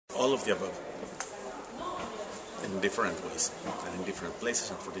All of the above, in different ways, and in different places,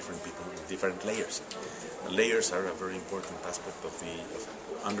 and for different people, in different layers. The layers are a very important aspect of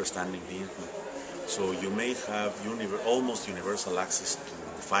understanding the internet. So you may have almost universal access to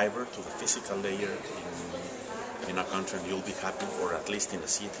fiber, to the physical layer in a country, and you'll be happy, or at least in a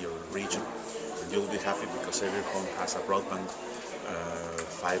city or a region, and you'll be happy because every home has a broadband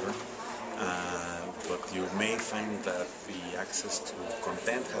fiber. But you may find that the access to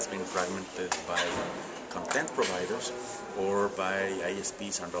content has been fragmented by content providers or by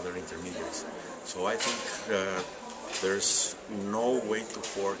ISPs and other intermediaries. So I think there's no way to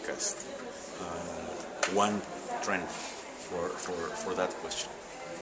forecast one trend for that question.